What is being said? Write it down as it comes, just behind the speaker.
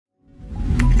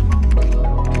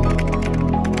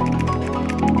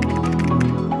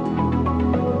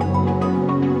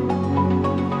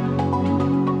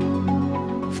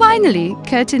Finally,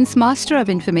 Curtin's Master of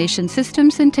Information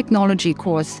Systems and Technology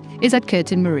course is at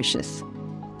Curtin, Mauritius.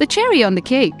 The cherry on the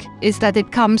cake is that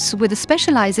it comes with a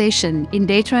specialization in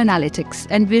data analytics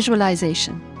and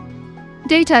visualization.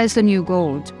 Data is the new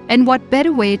gold, and what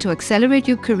better way to accelerate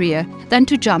your career than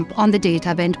to jump on the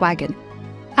data bandwagon?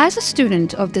 As a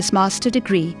student of this master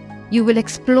degree, you will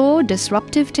explore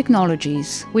disruptive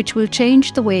technologies which will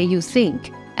change the way you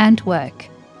think and work.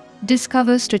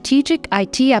 Discover strategic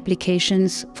IT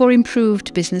applications for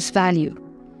improved business value.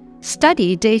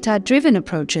 Study data-driven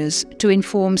approaches to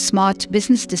inform smart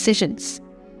business decisions.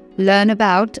 Learn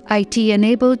about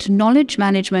IT-enabled knowledge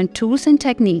management tools and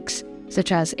techniques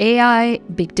such as AI,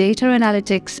 big data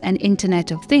analytics, and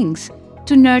Internet of Things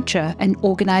to nurture an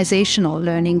organizational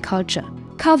learning culture.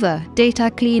 Cover data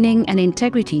cleaning and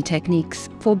integrity techniques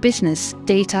for business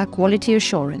data quality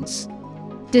assurance.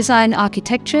 Design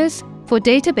architectures for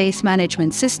database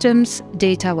management systems,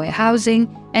 data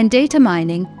warehousing, and data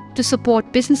mining to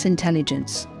support business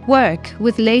intelligence. Work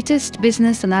with latest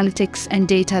business analytics and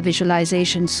data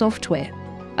visualization software.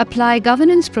 Apply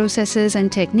governance processes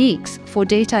and techniques for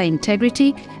data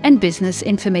integrity and business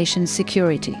information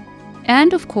security.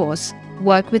 And of course,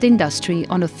 work with industry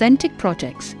on authentic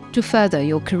projects to further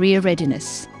your career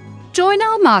readiness. Join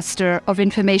our Master of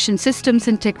Information Systems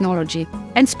and Technology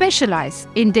and specialize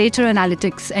in data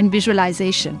analytics and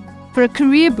visualization for a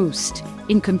career boost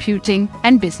in computing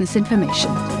and business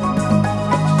information.